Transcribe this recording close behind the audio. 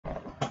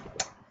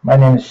My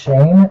name is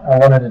Shane. I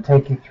wanted to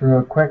take you through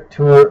a quick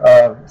tour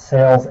of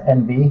Sales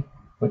Envy,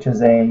 which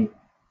is a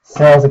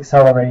sales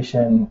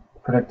acceleration,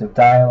 predictive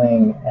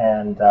dialing,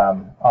 and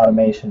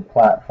automation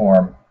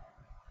platform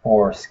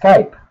for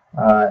Skype.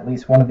 At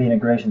least one of the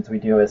integrations we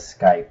do is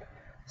Skype.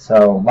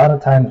 So a lot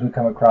of times we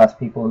come across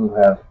people who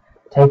have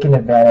taken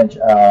advantage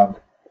of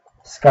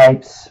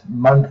Skype's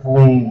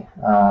monthly,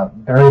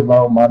 very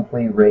low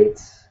monthly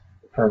rates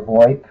for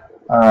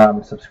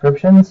VoIP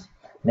subscriptions.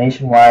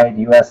 Nationwide,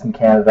 US and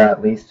Canada,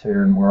 at least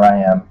here where I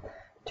am,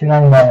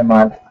 $2.99 a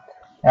month,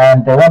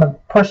 and they want to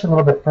push a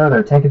little bit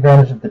further, take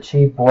advantage of the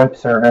cheap VoIP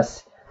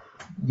service,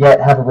 yet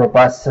have a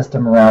robust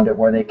system around it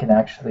where they can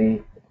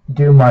actually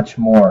do much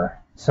more.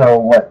 So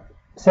what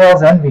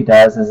Sales Envy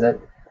does is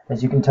it,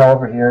 as you can tell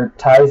over here,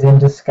 ties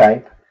into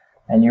Skype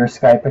and your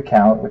Skype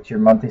account with your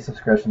monthly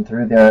subscription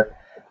through their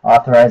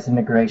authorized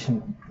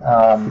integration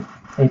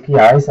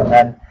APIs, and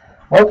then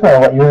ultimately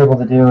what you're able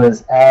to do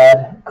is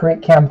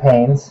create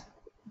campaigns.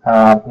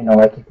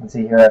 Like you can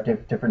see here, I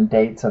have different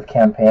dates of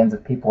campaigns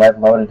of people I've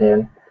loaded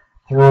in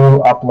through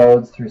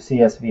uploads, through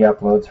CSV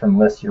uploads from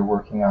lists you're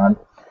working on.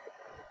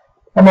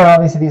 And then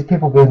obviously these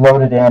people will be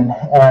loaded in,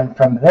 and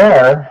from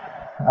there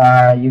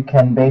you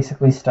can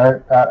basically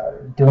start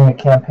doing a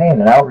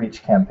campaign, an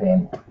outreach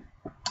campaign.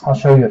 I'll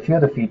show you a few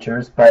of the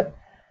features, but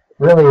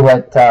really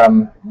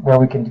where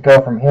we can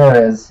go from here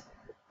is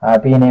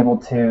being able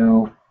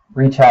to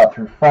reach out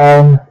through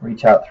phone,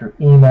 reach out through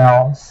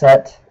email,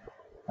 set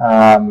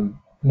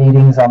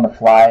meetings on the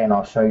fly, and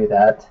I'll show you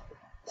that.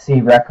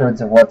 See records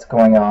of what's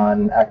going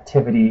on,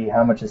 activity,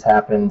 how much has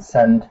happened,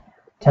 send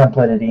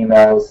templated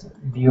emails,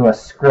 view a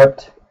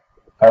script.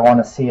 If I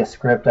want to see a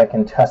script, I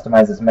can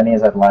customize as many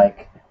as I'd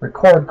like.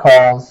 Record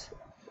calls,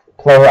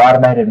 play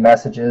automated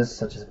messages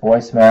such as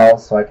voicemails,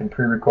 so I can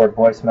pre-record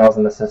voicemails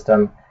in the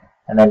system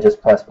and then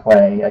just press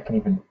play. I can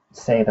even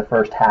say the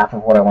first half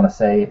of what I want to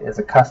say is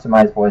a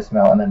customized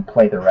voicemail and then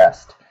play the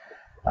rest.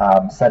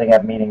 Setting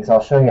up meetings,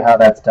 I'll show you how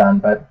that's done,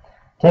 but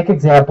take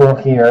example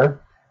here.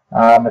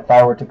 If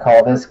I were to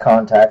call this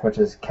contact, which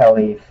is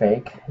Kelly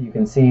Fake, you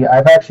can see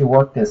I've actually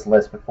worked this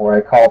list before. I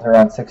called her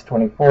on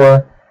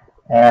 6/24,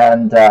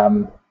 and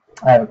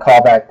I have a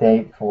callback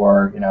date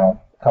for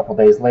a couple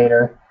days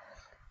later.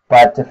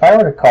 But if I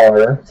were to call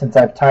her, since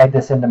I've tied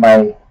this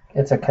into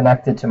it's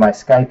connected to my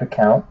Skype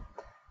account,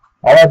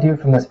 all I do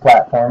from this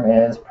platform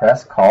is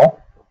press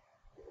call,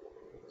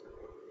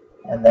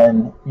 and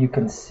then you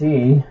can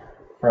see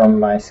from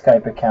my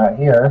Skype account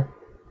here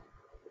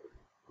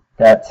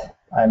that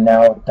I'm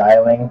now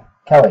dialing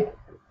Kelly.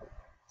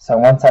 So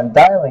once I'm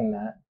dialing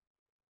that,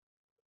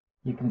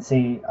 you can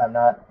see I'm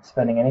not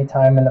spending any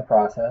time in the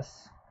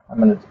process.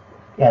 I'm going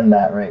to end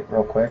that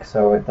real quick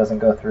so it doesn't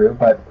go through.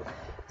 But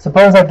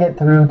suppose I get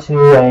through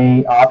to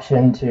a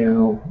option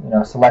to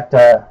select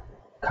a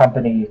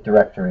company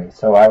directory.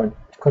 So I would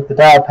click the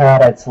dial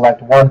pad, I'd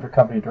select one for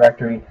company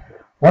directory.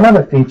 One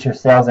other feature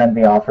Sales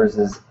Envy offers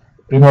is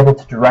being able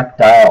to direct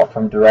dial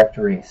from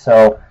directory.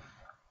 So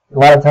a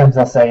lot of times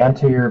they'll say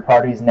enter your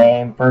party's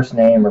name, first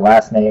name or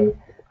last name.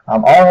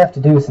 All I have to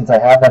do, since I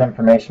have that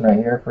information right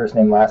here, first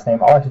name, last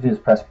name, all I have to do is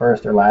press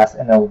first or last,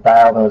 and it'll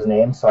dial those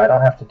names, so I don't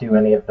have to do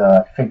any of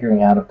the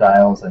figuring out of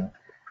dials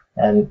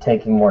and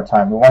taking more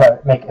time. We want to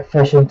make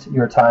efficient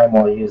your time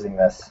while using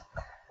this.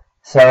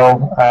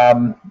 So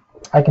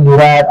I can do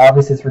that.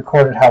 Obviously it's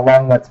recorded how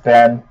long that's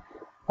been.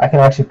 I can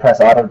actually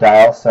press auto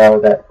dial so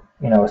that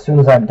as soon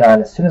as I'm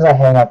done, as soon as I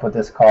hang up with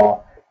this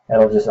call,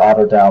 it'll just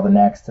auto dial the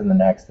next and the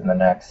next and the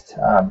next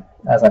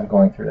as I'm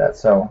going through that.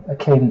 So a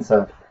cadence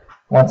of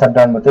once I'm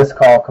done with this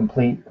call,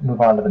 complete,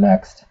 move on to the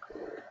next.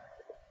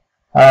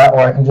 Or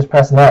I can just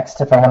press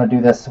next if I want to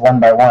do this one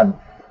by one.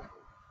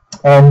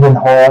 End and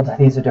hold,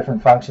 these are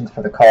different functions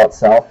for the call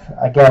itself.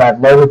 Again,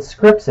 I've loaded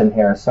scripts in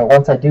here, so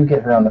once I do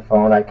get her on the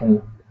phone, I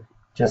can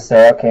just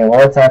say, okay, well,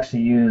 let's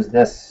actually use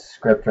this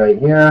script right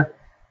here.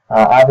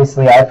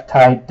 Obviously, I've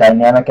tied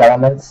dynamic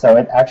elements, so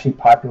it actually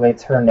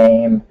populates her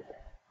name,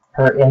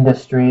 her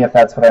industry, if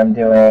that's what I'm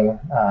doing.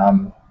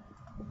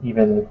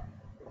 Even,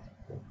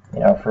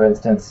 for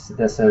instance,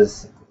 this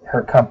is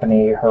her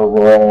company, her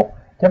role,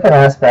 different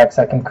aspects.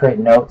 I can create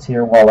notes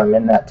here while I'm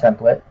in that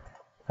template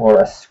for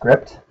a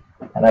script,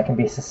 and I can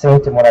be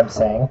succinct in what I'm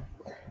saying.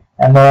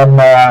 And then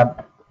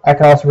I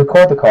can also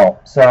record the call.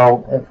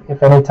 So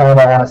if any time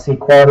I want to see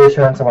quality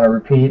assurance, I want to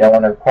repeat, I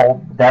want to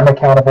hold them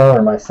accountable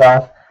or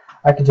myself,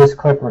 I could just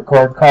click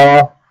record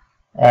call,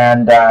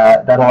 and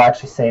that'll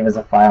actually save as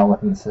a file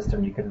within the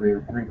system. You can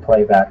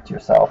replay back to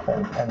yourself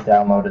and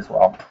download as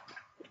well.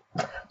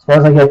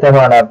 Suppose I get them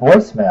on a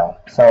voicemail.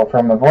 So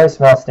from a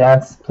voicemail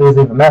stance, please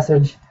leave a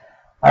message.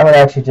 I would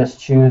actually just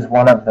choose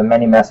one of the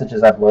many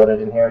messages I've loaded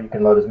in here. You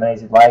can load as many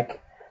as you'd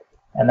like.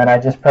 And then I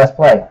just press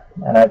play.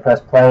 And I press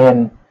play,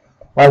 and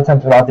a lot of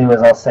times what I'll do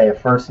is I'll say a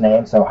first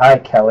name. So, hi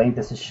Kelly,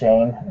 this is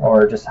Shane,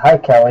 or just hi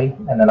Kelly,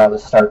 and then I'll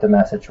just start the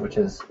message, which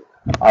is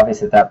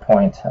obviously at that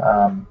point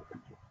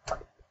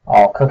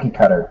all cookie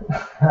cutter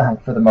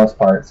for the most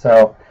part.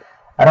 So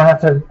I don't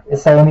have to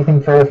say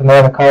anything further from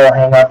there. The call will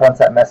hang up once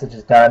that message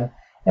is done.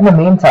 In the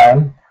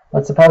meantime,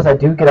 let's suppose I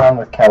do get on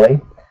with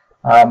Kelly.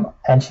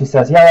 And she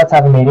says, yeah, let's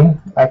have a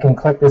meeting. I can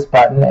click this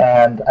button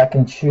and I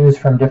can choose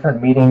from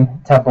different meeting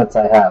templates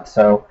I have.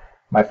 So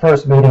my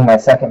first meeting, my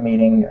second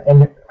meeting,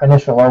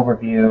 initial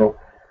overview,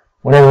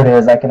 whatever it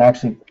is, I can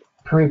actually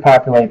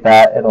pre-populate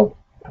that. It'll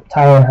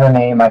tie in her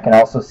name. I can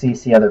also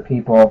CC other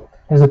people.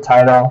 Here's a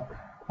title.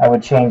 I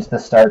would change the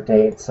start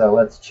date. So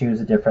let's choose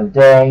a different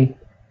day.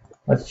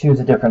 Let's choose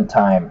a different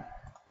time.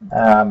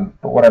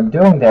 But what I'm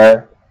doing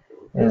there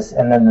is,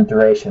 and then the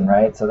duration,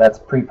 right? So that's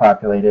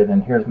pre-populated,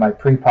 and here's my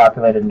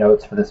pre-populated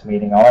notes for this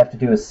meeting. All I have to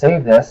do is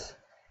save this,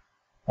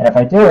 and if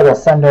I do, it'll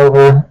send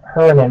over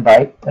her an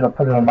invite. It'll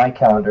put it on my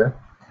calendar,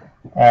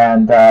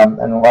 and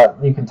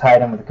you can tie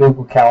it in with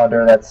Google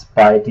Calendar. That's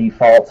by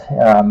default.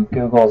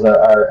 Google's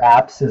our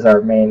apps is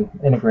our main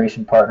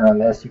integration partner on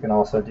this. You can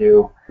also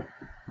do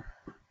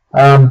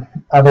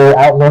other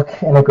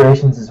Outlook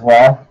integrations as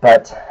well,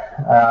 but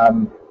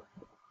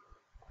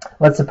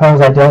let's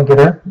suppose I don't get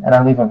her and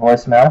I leave a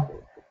voicemail.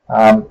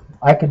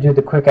 I could do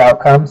the quick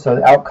outcomes, so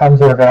the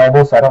outcomes are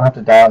available, so I don't have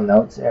to dial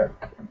notes,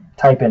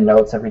 type in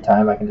notes every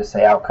time. I can just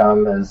say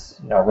outcome is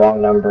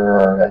wrong number,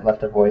 or I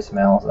left a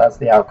voicemail, so that's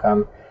the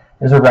outcome.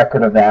 There's a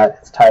record of that.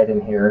 It's tied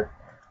in here.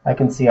 I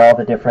can see all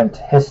the different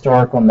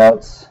historical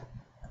notes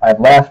I've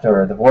left,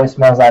 or the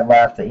voicemails I've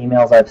left, the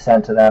emails I've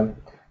sent to them,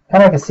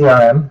 kind of like a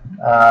CRM,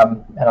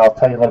 and I'll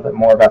tell you a little bit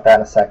more about that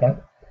in a second.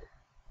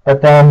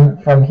 But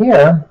then from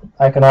here,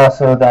 I can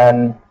also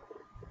then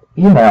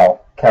email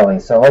Kelly.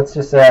 So let's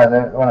just say I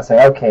want to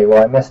say, okay,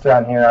 well, I missed her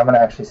on here. I'm going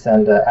to actually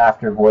send an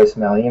after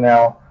voicemail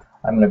email.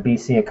 I'm going to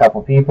BC a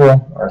couple people,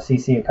 or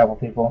CC a couple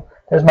people.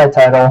 There's my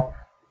title.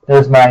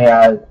 There's my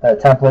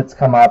templates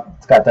come up.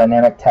 It's got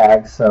dynamic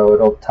tags, so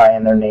it'll tie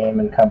in their name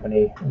and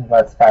company. In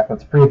fact,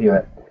 let's preview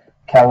it.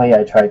 Kelly,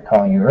 I tried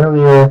calling you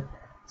earlier.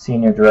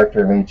 Senior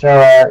Director of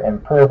HR,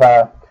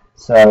 Imperva.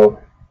 So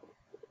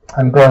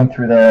I'm going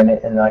through there,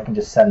 and I can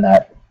just send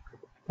that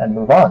and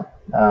move on.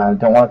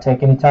 Don't want to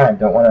take any time.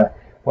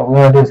 What we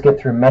want to do is get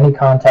through many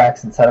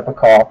contacts and set up a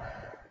call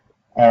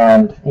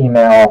and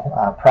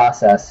email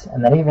process.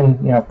 And then even,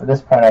 for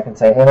this point, I can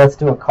say, hey, let's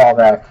do a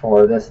callback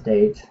for this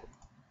date,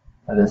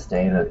 or this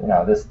date,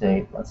 this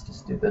date. Let's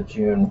just do the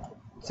June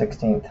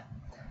 16th.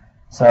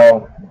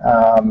 So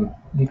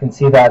you can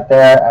see that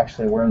there.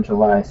 Actually, we're in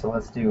July, so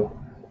let's do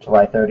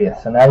July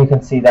 30th. So now you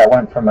can see that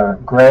went from a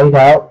grayed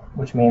out,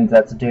 which means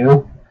that's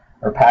due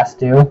or past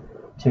due,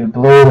 to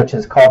blue, which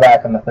is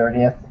callback on the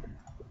 30th.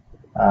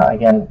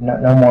 Again,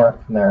 no more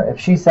from there. If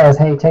she says,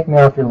 hey, take me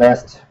off your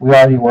list, we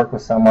already work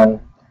with someone,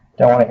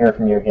 don't want to hear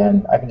from you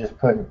again, I can just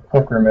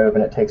click remove,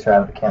 and it takes her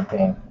out of the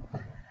campaign.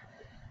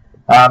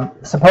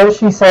 Suppose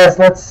she says,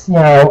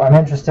 I'm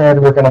interested,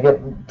 we're going to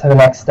get to the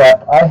next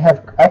step.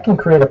 I can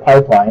create a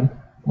pipeline,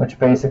 which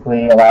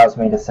basically allows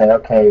me to say,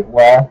 okay,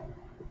 well,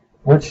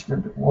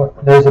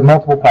 there's a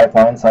multiple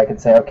pipeline, so I could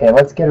say, okay,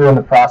 let's get her in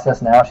the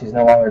process now. She's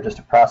no longer just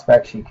a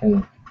prospect. She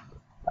can,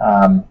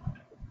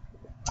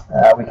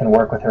 we can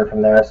work with her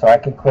from there. So I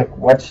can click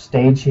which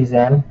stage she's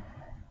in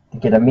to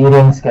get a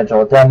meeting,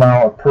 schedule a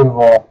demo,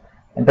 approval,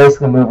 and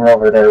basically move her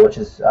over there, which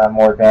is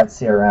more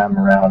advanced CRM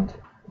around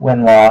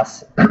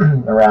win-loss,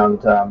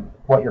 around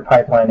what your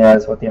pipeline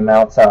is, what the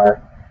amounts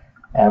are,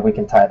 and we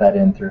can tie that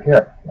in through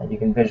here. And you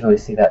can visually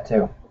see that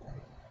too.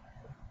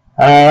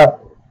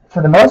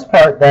 For the most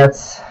part,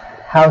 that's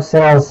how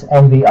Sales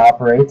NV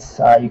operates.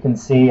 You can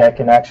see I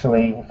can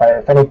actually, if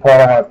at any point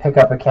I want to pick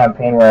up a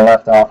campaign where I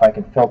left off, I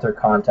can filter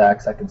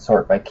contacts, I can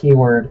sort by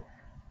keyword,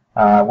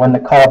 when the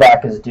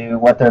callback is due,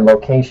 what their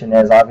location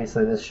is.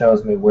 Obviously, this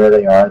shows me where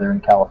they are. They're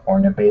in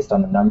California based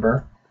on the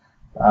number.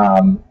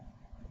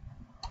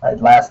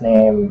 Last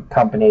name,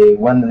 company,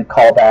 when the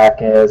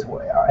callback is,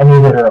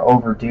 any that are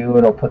overdue,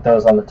 it'll put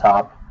those on the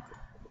top.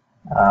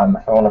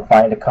 If I want to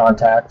find a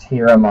contact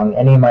here among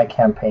any of my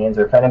campaigns,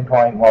 or if at any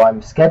point while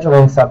I'm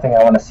scheduling something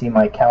I want to see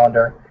my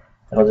calendar,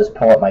 it'll just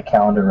pull up my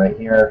calendar right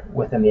here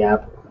within the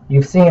app.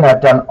 You've seen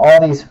I've done all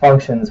these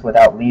functions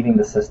without leaving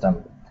the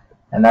system,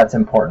 and that's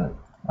important.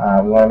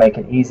 We want to make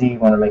it easy. We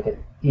want to make it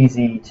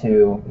easy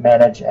to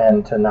manage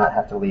and to not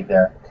have to leave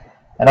there.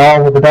 And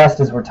all of the best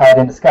is we're tied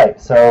into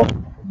Skype, so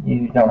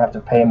you don't have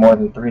to pay more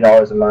than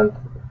 $3 a month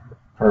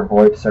for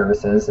VoIP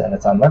services, and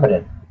it's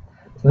unlimited.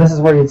 So this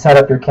is where you'd set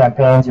up your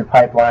campaigns, your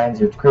pipelines,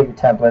 you'd create your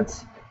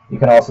templates. You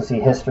can also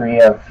see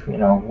history of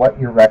what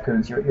your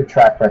records, your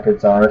track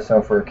records are.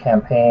 So for a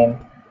campaign,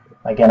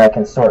 again, I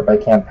can sort by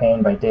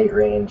campaign, by date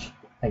range.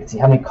 I can see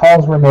how many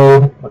calls were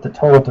made, what the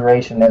total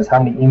duration is,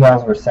 how many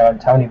emails were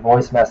sent, how many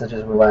voice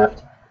messages were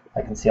left.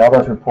 I can see all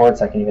those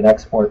reports. I can even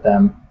export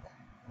them.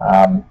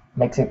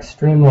 Makes it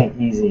extremely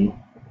easy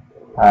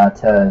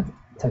to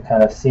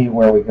kind of see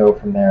where we go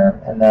from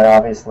there. And then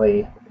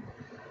obviously,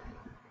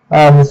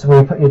 this is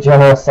where you put your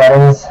general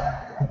settings,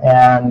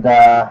 and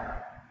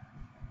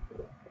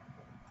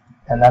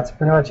that's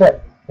pretty much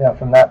it.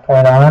 From that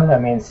point on, I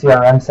mean,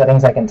 CRM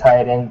settings, I can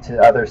tie it into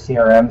other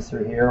CRMs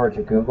through here or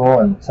to Google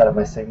and set up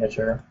my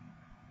signature.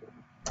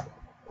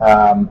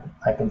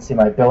 I can see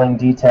my billing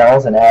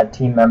details and add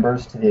team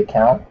members to the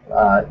account,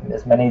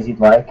 as many as you'd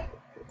like.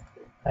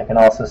 I can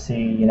also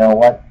see,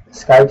 what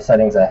Skype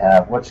settings I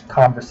have, which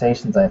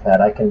conversations I've had.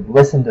 I can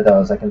listen to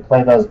those. I can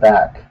play those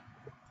back.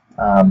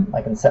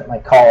 I can set my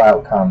call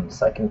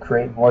outcomes. I can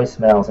create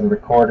voicemails and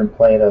record and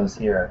play those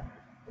here.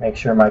 Make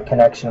sure my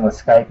connection with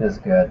Skype is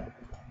good.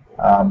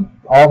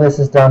 All this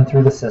is done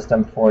through the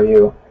system for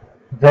you.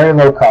 Very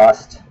low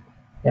cost.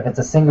 If it's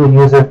a single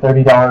user,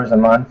 $30 a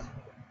month.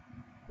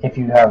 If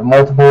you have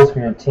multiples for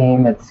your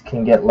team, it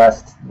can get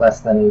less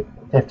than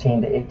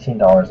 $15 to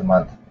 $18 a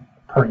month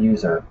per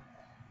user.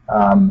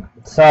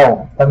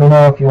 So let me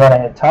know if you want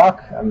to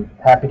talk. I'm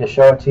happy to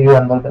show it to you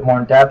in a little bit more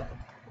in depth.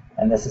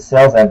 And this is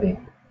Sales Envy.